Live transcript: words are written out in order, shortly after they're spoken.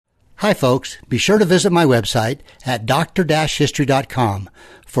Hi, folks. Be sure to visit my website at dr-history.com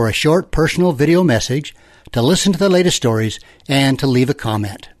for a short personal video message, to listen to the latest stories, and to leave a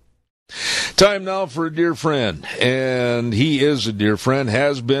comment. Time now for a dear friend, and he is a dear friend,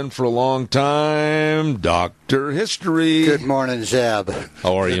 has been for a long time, Dr. History. Good morning, Zeb.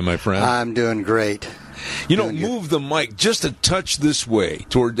 How are you, my friend? I'm doing great. You know, move the mic just a touch this way.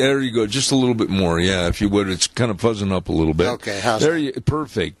 There you go, just a little bit more. Yeah, if you would. It's kind of fuzzing up a little bit. Okay, how's there that? you,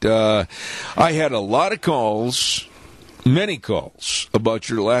 perfect. I had a lot of calls, many calls, about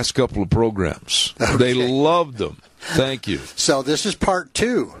your last couple of programs. Okay. They loved them. Thank you. So this is part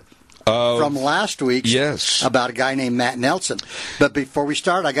 2. From last week, yes, about a guy named Matt Nelson. But before we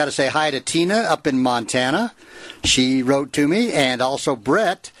start, I got to say hi to Tina up in Montana. She wrote to me, and also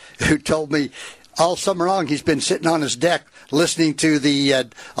Brett, who told me all summer long he's been sitting on his deck listening to the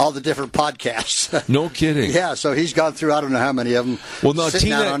all the different podcasts. No kidding. Yeah, so he's gone through I don't know how many of them. Well, now sitting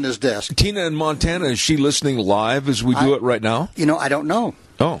Tina out on his desk. Tina in Montana, is she listening live as we do it right now? You know, I don't know.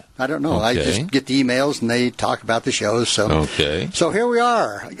 Oh, I don't know. Okay. I just get the emails and they talk about the shows. So here we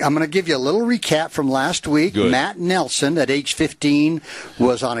are. I'm going to give you a little recap from last week. Good. Matt Nelson, at age 15,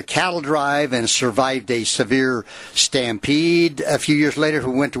 was on a cattle drive and survived a severe stampede. A few years later, he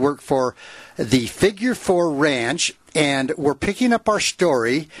went to work for the Figure 4 Ranch. And we're picking up our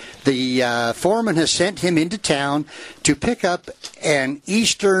story. The foreman has sent him into town to pick up an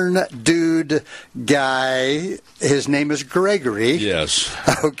Eastern dude guy. His name is Gregory. Yes.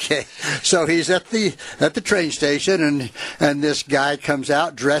 Okay. So he's at the train station, and this guy comes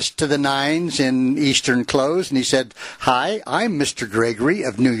out dressed to the nines in Eastern clothes, and he said, "Hi, I'm Mr. Gregory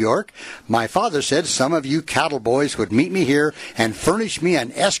of New York. My father said some of you cattle boys would meet me here and furnish me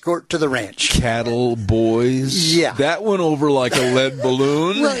an escort to the ranch." Cattle boys? Yeah. That went over like a lead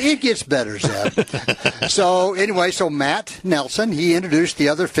balloon. Well, it gets better, Zeb. So Matt Nelson, he introduced the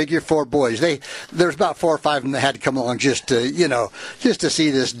other Figure 4 boys. There's about 4 or 5 of them that had to come along just to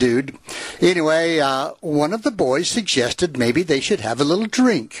see this dude. Anyway, one of the boys suggested maybe they should have a little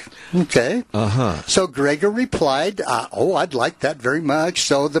drink. Okay. So Gregor replied, I'd like that very much.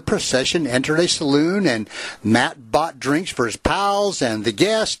 So the procession entered a saloon, and Matt bought drinks for his pals and the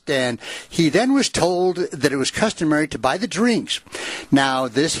guest, and he then was told that it was customary to buy the drinks. Now,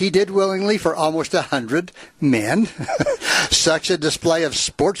 this he did willingly for almost 100 men. Such a display of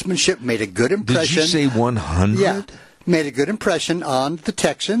sportsmanship made a good impression. Did you say 100? Yeah. Made a good impression on the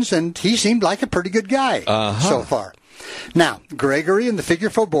Texans, and he seemed like a pretty good guy so far. Now, Gregory and the Figure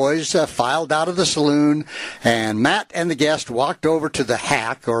 4 boys filed out of the saloon, and Matt and the guest walked over to the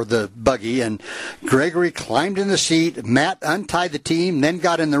hack, or the buggy, and Gregory climbed in the seat. Matt untied the team, then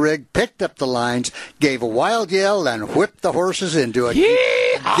got in the rig, picked up the lines, gave a wild yell, and whipped the horses into a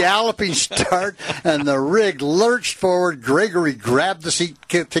galloping start, and the rig lurched forward. Gregory grabbed the seat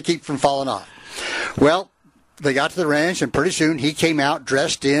to keep from falling off. Well, they got to the ranch, and pretty soon he came out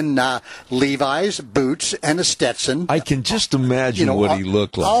dressed in Levi's, boots, and a Stetson. I can just imagine what he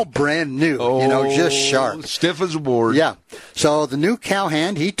looked like. All brand new, just sharp. Stiff as a board. Yeah. So the new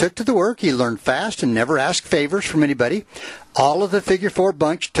cowhand, he took to the work. He learned fast and never asked favors from anybody. All of the Figure 4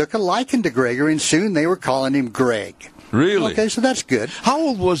 bunch took a liking to Gregory, and soon they were calling him Greg. Really? Okay, so that's good. How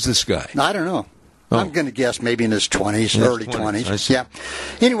old was this guy? I don't know. I'm going to guess maybe in his 20s, early 20s. I Yeah.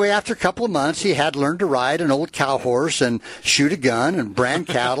 Anyway, after a couple of months, he had learned to ride an old cow horse and shoot a gun and brand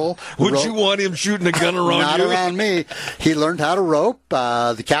cattle. Would you want him shooting a gun around Not you? Not around me. He learned how to rope.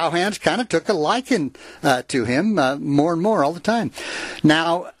 The cowhands kind of took a liking to him more and more all the time.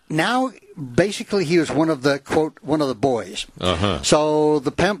 Now, basically, he was one of the, quote, one of the boys. So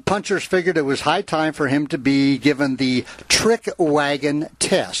the punchers figured it was high time for him to be given the trick wagon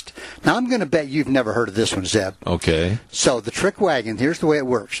test. Now, I'm going to bet you've never heard of this one, Zeb. Okay. So the trick wagon, here's the way it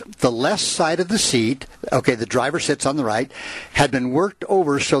works. The left side of the seat, okay, the driver sits on the right, had been worked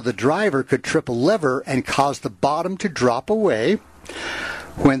over so the driver could trip a lever and cause the bottom to drop away.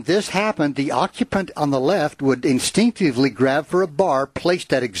 When this happened, the occupant on the left would instinctively grab for a bar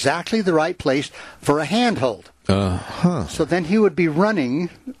placed at exactly the right place for a handhold. So then he would be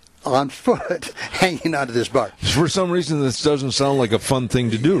running on foot, hanging onto this bar. For some reason, this doesn't sound like a fun thing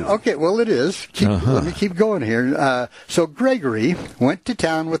to do. Okay, well, it is. Let me keep going here. So Gregory went to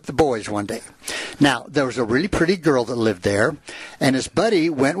town with the boys one day. Now, there was a really pretty girl that lived there, and his buddy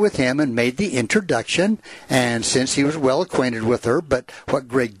went with him and made the introduction, and since he was well acquainted with her, but what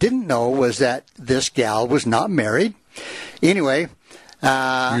Greg didn't know was that this gal was not married. Anyway...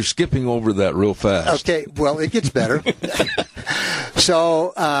 You're skipping over that real fast. Okay, well, it gets better.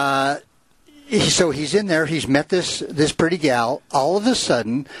 So so he's in there. He's met this pretty gal. All of a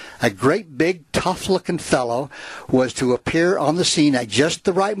sudden, a great big tough-looking fellow was to appear on the scene at just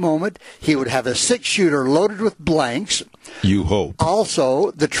the right moment. He would have a 6-shooter loaded with blanks. You hope.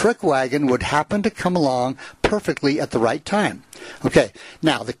 Also, the trick wagon would happen to come along perfectly at the right time. Okay,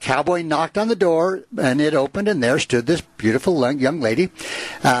 now the cowboy knocked on the door, and it opened, and there stood this beautiful young lady.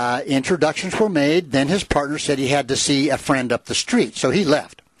 Introductions were made. Then his partner said he had to see a friend up the street, so he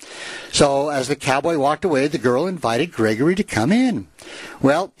left. So as the cowboy walked away, the girl invited Gregory to come in.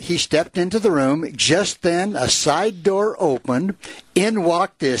 Well, he stepped into the room. Just then, a side door opened. In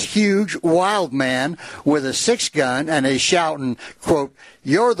walked this huge, wild man with a 6-gun, and he's shouting, quote,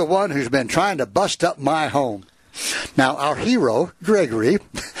 "You're the one who's been trying to bust up my home." Now, our hero, Gregory,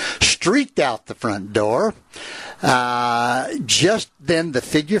 streaked out the front door. Just then, the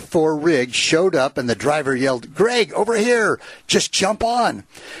figure 4 rig showed up, and the driver yelled, "Greg, over here! Just jump on!"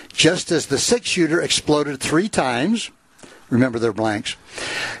 Just as the 6-shooter exploded 3 times. Remember their blanks.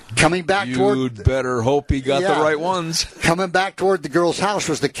 Coming back You'd better hope he got the right ones. Coming back toward the girl's house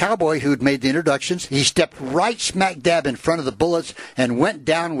was the cowboy who'd made the introductions. He stepped right smack dab in front of the bullets and went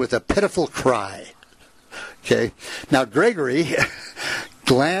down with a pitiful cry. Okay. Now, Gregory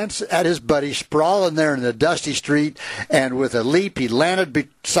glanced at his buddy sprawling there in the dusty street, and with a leap, he landed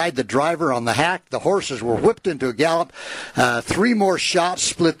beside the driver on the hack. The horses were whipped into a gallop. 3 more shots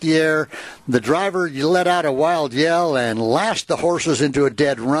split the air. The driver let out a wild yell and lashed the horses into a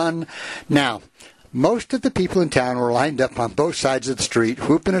dead run. Now, most of the people in town were lined up on both sides of the street,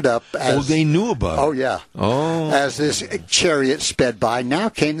 whooping it up. They knew about it. Oh, yeah. Oh. As this chariot sped by, now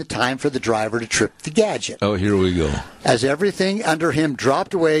came the time for the driver to trip the gadget. Oh, here we go. As everything under him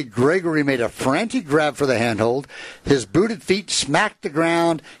dropped away, Gregory made a frantic grab for the handhold. His booted feet smacked the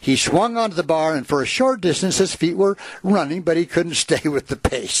ground. He swung onto the bar, and for a short distance his feet were running, but he couldn't stay with the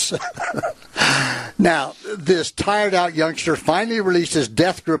pace. Now, this tired-out youngster finally released his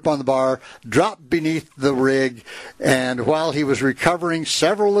death grip on the bar, dropped beneath the rig, and while he was recovering,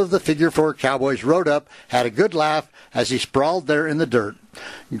 several of the figure 4 cowboys rode up, had a good laugh as he sprawled there in the dirt.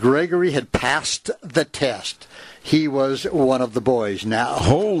 Gregory had passed the test. He was one of the boys now.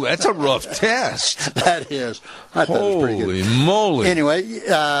 Oh, that's a rough test. That is. I thought it was pretty good. Holy moly.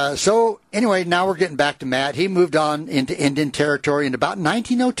 Anyway, now we're getting back to Matt. He moved on into Indian Territory. In about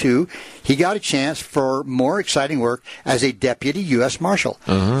 1902, he got a chance for more exciting work as a deputy U.S. Marshal.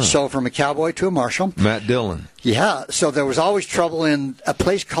 Uh-huh. So from a cowboy to a marshal. Matt Dillon. Yeah, so there was always trouble in a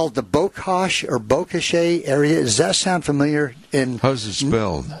place called the Bokoshe or Bokoshe area. Does that sound familiar? How's it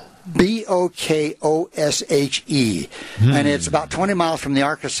spelled? Bokoshe, and it's about 20 miles from the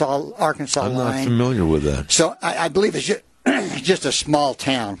Arkansas line. I'm not familiar with that. So I believe it's just a small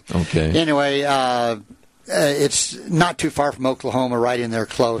town. Okay. Anyway, it's not too far from Oklahoma, right in there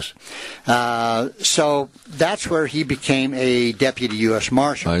close. So that's where he became a deputy U.S.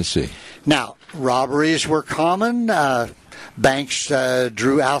 Marshal. I see. Now, robberies were common. Banks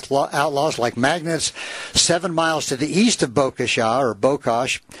drew outlaws like magnets. 7 miles to the east of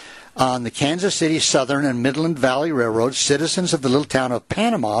Bokoshe, on the Kansas City Southern and Midland Valley Railroad, citizens of the little town of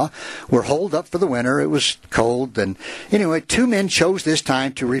Panama were holed up for the winter. It was cold, and anyway, 2 men chose this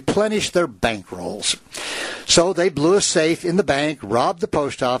time to replenish their bankrolls. So they blew a safe in the bank, robbed the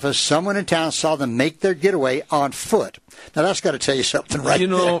post office. Someone in town saw them make their getaway on foot. Now, that's got to tell you something right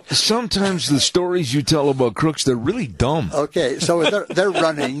there. Sometimes the stories you tell about crooks, they're really dumb. Okay, so they're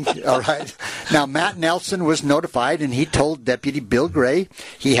running, all right. Now, Matt Nelson was notified, and he told Deputy Bill Gray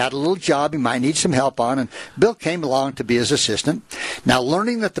he had a little job he might need some help on, and Bill came along to be his assistant. Now,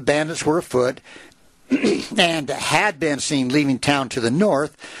 learning that the bandits were afoot and had been seen leaving town to the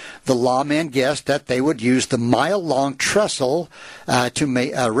north, the lawmen guessed that they would use the mile-long trestle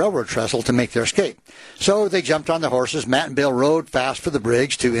railroad trestle to make their escape. So they jumped on the horses. Matt and Bill rode fast for the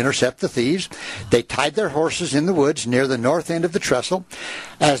Briggs to intercept the thieves. They tied their horses in the woods near the north end of the trestle.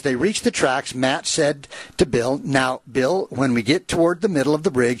 As they reached the tracks, Matt said to Bill, "Now, Bill, when we get toward the middle of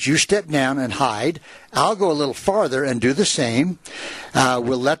the Briggs, you step down and hide. I'll go a little farther and do the same.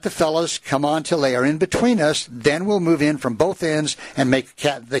 We'll let the fellows come on till they are in between us. Then we'll move in from both ends and make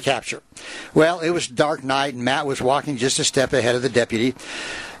the capture." Well, it was dark night, and Matt was walking just a step ahead of the deputy.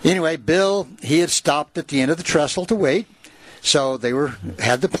 Anyway, Bill, he had stopped at the end of the trestle to wait, so they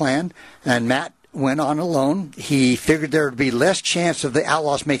had the plan, and Matt went on alone. He figured there would be less chance of the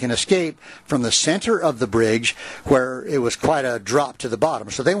outlaws making escape from the center of the bridge, where it was quite a drop to the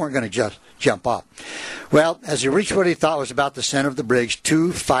bottom, so they weren't going to just jump off. Well, as he reached what he thought was about the center of the bridge,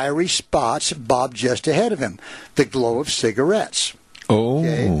 2 fiery spots bobbed just ahead of him, the glow of cigarettes. Oh.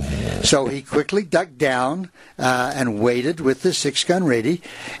 Okay. So he quickly ducked down and waited with the 6-gun ready.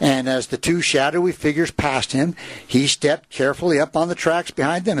 And as the two shadowy figures passed him, he stepped carefully up on the tracks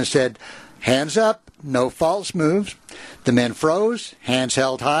behind them and said, "Hands up, no false moves." The men froze, hands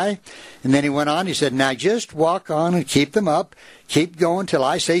held high. And then he went on. He said, "Now just walk on and keep them up. Keep going till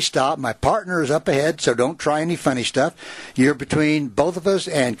I say stop. My partner is up ahead, so don't try any funny stuff. You're between both of us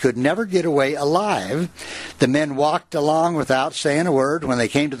and could never get away alive." The men walked along without saying a word. When they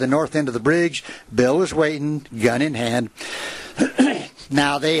came to the north end of the bridge, Bill was waiting, gun in hand.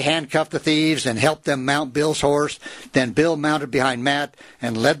 Now they handcuffed the thieves and helped them mount Bill's horse. Then Bill mounted behind Matt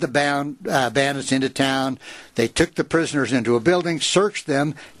and led the bandits into town. They took the prisoners into a building, searched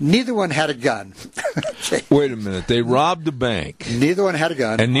them. Neither one had a gun. Wait a minute. They robbed a bank. Neither one had a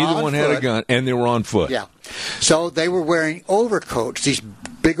gun. And neither one had a gun, and they were on foot. Yeah. So they were wearing overcoats, these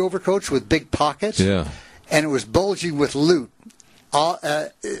big overcoats with big pockets. Yeah. And it was bulging with loot.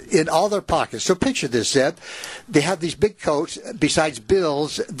 In all their pockets. So picture this, Zeb. They had these big coats. Besides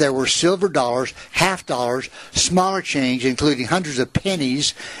bills, there were silver dollars, half dollars, smaller change, including hundreds of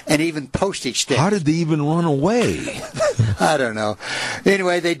pennies, and even postage stamps. How did they even run away? I don't know.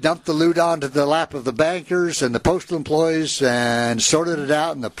 Anyway, they dumped the loot onto the lap of the bankers and the postal employees and sorted it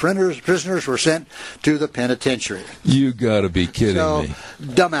out, and the prisoners were sent to the penitentiary. You got to be kidding me.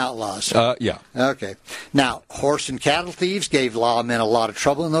 Dumb outlaws. Yeah. Okay. Now, horse and cattle thieves gave lawmen a lot of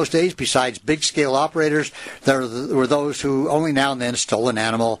trouble in those days. Besides big-scale operators, there were those who only now and then stole an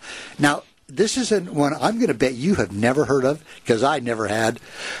animal. Now, this is one I'm going to bet you have never heard of, because I never had.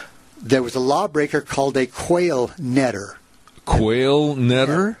 There was a lawbreaker called a quail netter. Quail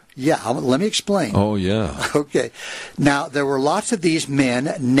netter? Yeah, let me explain. Oh, yeah. Okay. Now, there were lots of these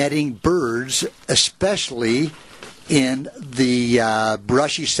men netting birds, especially in the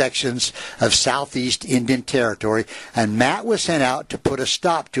brushy sections of southeast Indian Territory, and Matt was sent out to put a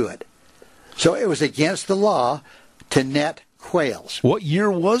stop to it. So it was against the law to net quails. What year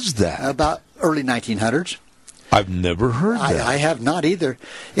was that? About early 1900s. I've never heard that. I have not either.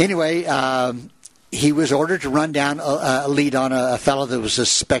 Anyway, he was ordered to run down a lead on a fellow that was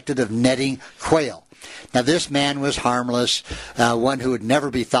suspected of netting quail. Now, this man was harmless, one who would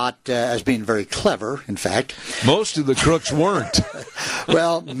never be thought as being very clever, in fact. Most of the crooks weren't.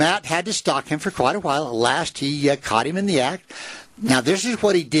 Well, Matt had to stalk him for quite a while. At last, he caught him in the act. Now, this is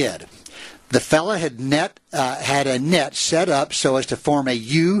what he did. The fella had a net set up so as to form a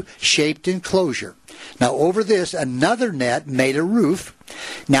U-shaped enclosure. Now, over this, another net made a roof.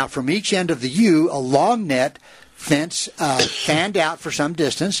 Now, from each end of the U, a long net fence fanned out for some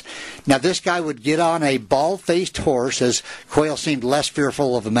distance. Now, this guy would get on a bald-faced horse, as quail seemed less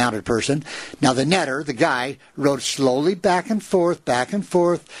fearful of a mounted person. Now, the netter, the guy, rode slowly back and forth,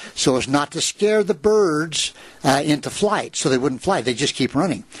 so as not to scare the birds into flight, so they wouldn't fly. They'd just keep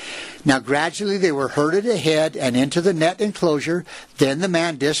running. Now, gradually, they were herded ahead and into the net enclosure. Then the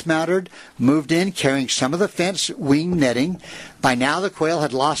man dismounted, moved in, carrying some of the fence wing netting. By now, the quail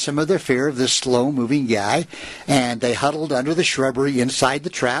had lost some of their fear of this slow-moving guy, and they huddled under the shrubbery inside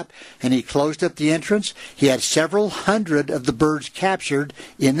the trap, and he closed up the entrance. He had several hundred of the birds captured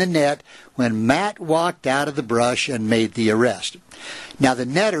in the net when Matt walked out of the brush and made the arrest. Now, the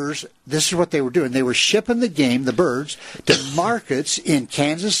netters, this is what they were doing. They were shipping the game, the birds, to markets in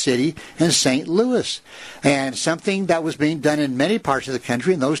Kansas City and St. Louis, and something that was being done in many parts of the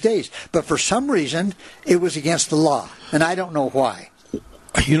country in those days. But for some reason, it was against the law, and I don't know why.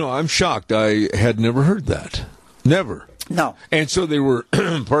 You know, I'm shocked. I had never heard that. Never. No. And so they were,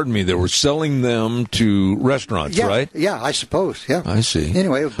 pardon me, they were selling them to restaurants, right? Yeah, I suppose, yeah. I see.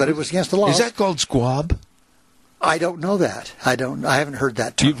 Anyway, but it was against the law. Is that called squab? I don't know that. I haven't heard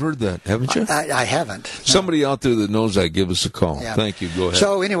that term. You've heard that, haven't you? I haven't. No. Somebody out there that knows that, give us a call. Yeah. Thank you. Go ahead.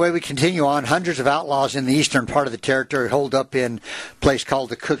 So anyway, we continue on. Hundreds of outlaws in the eastern part of the territory holed up in a place called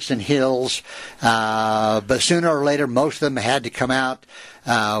the Cookson Hills. But sooner or later, most of them had to come out.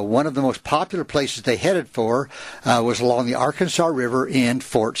 One of the most popular places they headed for was along the Arkansas River in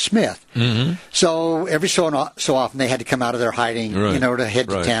Fort Smith. Mm-hmm. So every so often they had to come out of their hiding, to head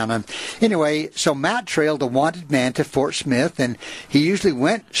to town. And anyway, so Matt trailed a wanted man to Fort Smith, and he usually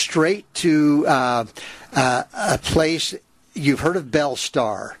went straight to a place. You've heard of Belle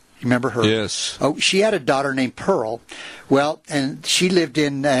Starr. You remember her? Yes. Oh, she had a daughter named Pearl. Well, and she lived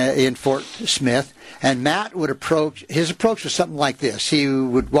in Fort Smith. And Matt would approach. His approach was something like this. He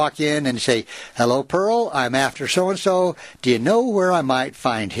would walk in and say, "Hello, Pearl. I'm after so and so. Do you know where I might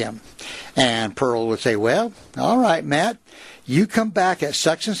find him?" And Pearl would say, "Well, all right, Matt. You come back at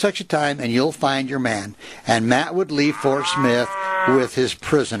such and such a time, and you'll find your man." And Matt would leave Fort Smith with his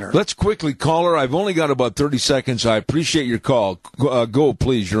prisoner. Let's quickly call her. I've only got about 30 seconds. I appreciate your call. Go,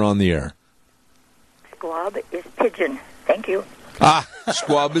 please. You're on the air. Squab is pigeon. Thank you.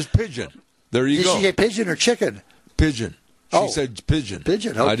 Squab is pigeon. There you go. Did she say pigeon or chicken? Pigeon. She said pigeon.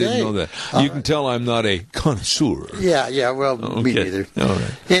 Pigeon, okay. I didn't know that. You can tell I'm not a connoisseur. Yeah, well, me neither. All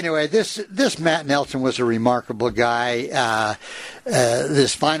right. Anyway, this Matt Nelson was a remarkable guy.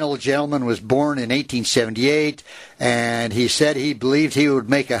 This fine old gentleman was born in 1878, and he said he believed he would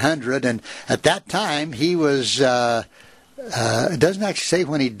make 100, and at that time he was... it doesn't actually say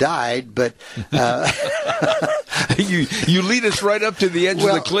when he died, but... You lead us right up to the edge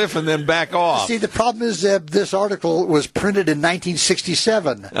of the cliff and then back off. See, the problem is that this article was printed in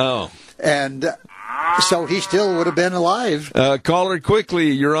 1967. Oh. And so he still would have been alive. Caller,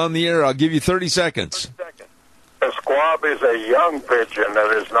 quickly. You're on the air. I'll give you 30 seconds. A squab is a young pigeon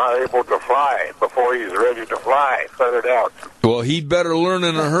that is not able to fly before he's ready to fly. Cut it out. Well, he'd better learn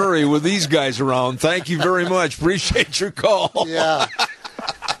in a hurry with these guys around. Thank you very much. Appreciate your call. Yeah.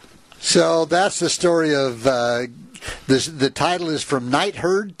 So that's the story of the title is From Night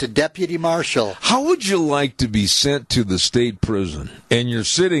Herd to Deputy Marshal. How would you like to be sent to the state prison and you're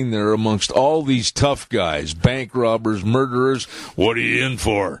sitting there amongst all these tough guys, bank robbers, murderers? What are you in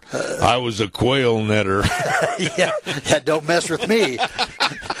for? I was a quail netter. yeah, don't mess with me.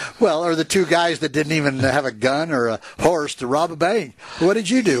 Well, or the two guys that didn't even have a gun or a horse to rob a bank. What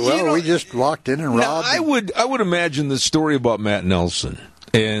did you do? Well, we just walked in and robbed. I would imagine the story about Matt Nelson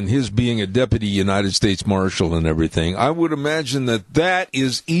and his being a deputy United States Marshal and everything, I would imagine that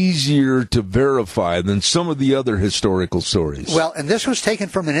is easier to verify than some of the other historical stories. Well, and this was taken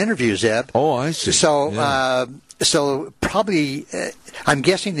from an interview, Zeb. Oh, I see. So, yeah. So probably, I'm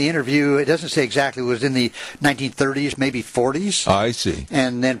guessing the interview, it doesn't say exactly, was in the 1930s, maybe 40s. I see.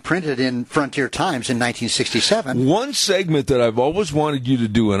 And then printed in Frontier Times in 1967. One segment that I've always wanted you to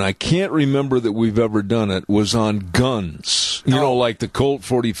do, and I can't remember that we've ever done it, was on guns. You know, like the Colt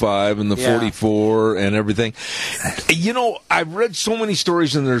 45 and the 44 and everything. You know, I've read so many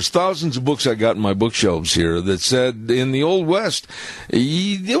stories, and there's thousands of books I got in my bookshelves here that said in the Old West,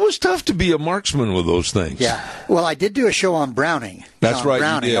 it was tough to be a marksman with those things. Yeah. Well, I did do a show on Browning. That's John right,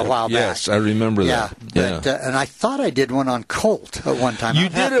 Browning you did. a while back. Yes, I remember that. But, and I thought I did one on Colt at one time. You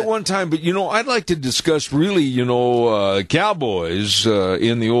did at one time, but, you know, I'd like to discuss really, cowboys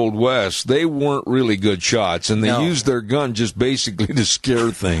in the Old West. They weren't really good shots, and they used their gun just basically to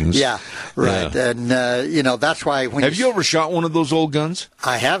scare things. Yeah, right. Yeah. And, that's why when Have you ever shot one of those old guns?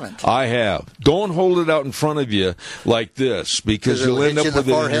 I haven't. I have. Don't hold it out in front of you like this, because you'll end up with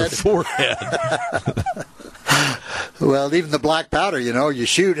it in your forehead. Well, even the black powder, you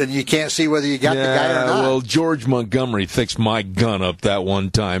shoot and you can't see whether you got the guy or not. Well, George Montgomery fixed my gun up that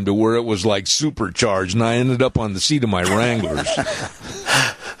one time to where it was like supercharged, and I ended up on the seat of my Wranglers.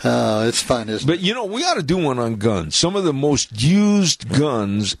 Oh, it's fun, isn't it? But, we ought to do one on guns. Some of the most used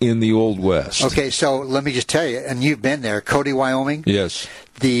guns in the Old West. Okay, so let me just tell you, and you've been there, Cody, Wyoming? Yes.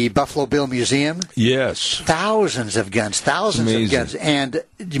 The Buffalo Bill Museum? Yes. Thousands of guns. And do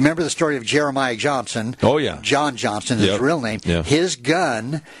you remember the story of Jeremiah Johnson? Oh, yeah. John Johnson is his real name. Yep. His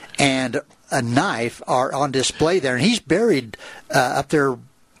gun and a knife are on display there, and he's buried up there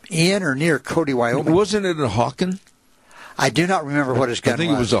in or near Cody, Wyoming. Wasn't it a Hawken? I do not remember what his gun was. I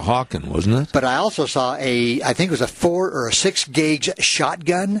think it was a Hawken, wasn't it? But I also saw I think it was a 4 or a 6 gauge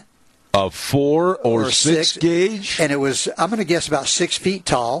shotgun. A 4 or 6 gauge? And it was, I'm going to guess, about 6 feet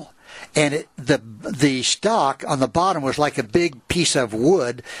tall. And the stock on the bottom was like a big piece of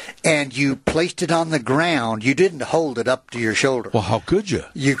wood, and you placed it on the ground. You didn't hold it up to your shoulder. Well, how could you?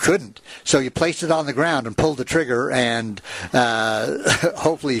 You couldn't. So you placed it on the ground and pulled the trigger, and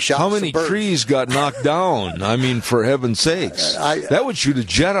hopefully you shot How many some birds. trees got knocked down? I mean, for heaven's sakes. That would shoot a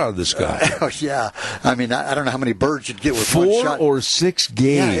jet out of the sky. Yeah. I mean, I don't know how many birds you'd get with 4 one shot. or 6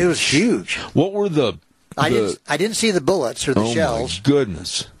 gauge. Yeah, it was huge. What were I didn't see the bullets or the shells. Oh, my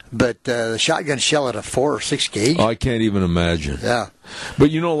goodness. But the shotgun shell at a 4 or 6 gauge. I can't even imagine. Yeah.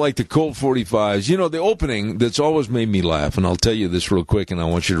 But, like the Colt 45s, the opening that's always made me laugh, and I'll tell you this real quick, and I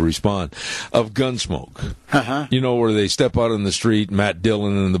want you to respond, of Gunsmoke. Uh-huh. Where they step out on the street, Matt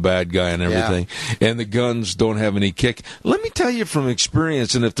Dillon and the bad guy and everything, and the guns don't have any kick. Let me tell you from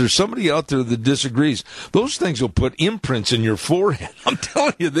experience, and if there's somebody out there that disagrees, those things will put imprints in your forehead. I'm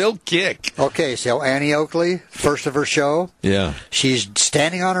telling you, they'll kick. Okay, so Annie Oakley, first of her show. Yeah. She's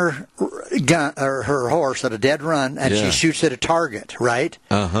standing on her gun or her horse at a dead run, and she shoots at a target, right?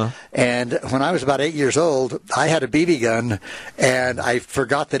 Uh-huh. And when I was about 8 years old, I had a BB gun, and I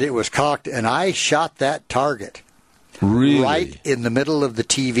forgot that it was cocked, and I shot that target. Really? Right in the middle of the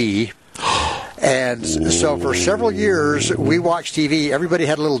TV. And so for several years, we watched TV. Everybody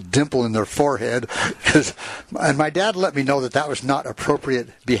had a little dimple in their forehead. And my dad let me know that was not appropriate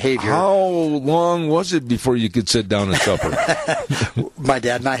behavior. How long was it before you could sit down at supper? My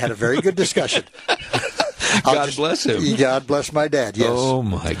dad and I had a very good discussion. God bless him. God bless my dad, yes. Oh,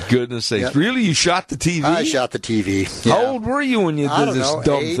 my goodness sakes. Yep. Really? You shot the TV? I shot the TV. Yeah. How old were you when you did this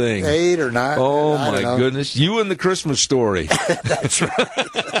dumb thing? 8 or 9. Oh, my goodness. You and the Christmas Story. That's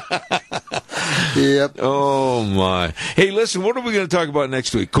right. Yep. Oh, my. Hey, listen, what are we going to talk about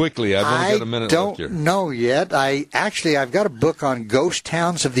next week? Quickly, I've only got a minute left here. I don't know yet. I've got a book on ghost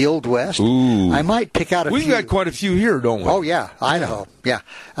towns of the Old West. Ooh. I might pick out a few. We've got quite a few here, don't we? Oh, yeah. Idaho.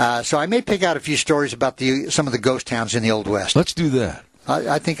 Yeah. So I may pick out a few stories about some of the ghost towns in the Old West. Let's do that.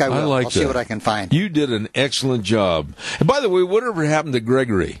 I think I will. I'll see what I can find. You did an excellent job. And by the way, whatever happened to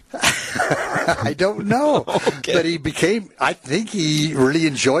Gregory? I don't know. Okay. But I think he really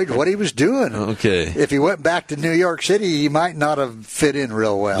enjoyed what he was doing. Okay. If he went back to New York City, he might not have fit in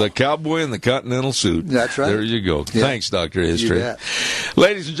real well. The cowboy in the continental suit. That's right. There you go. Yeah. Thanks, Dr. History. You bet.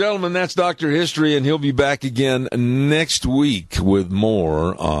 Ladies and gentlemen, that's Dr. History, and he'll be back again next week with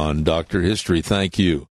more on Dr. History. Thank you.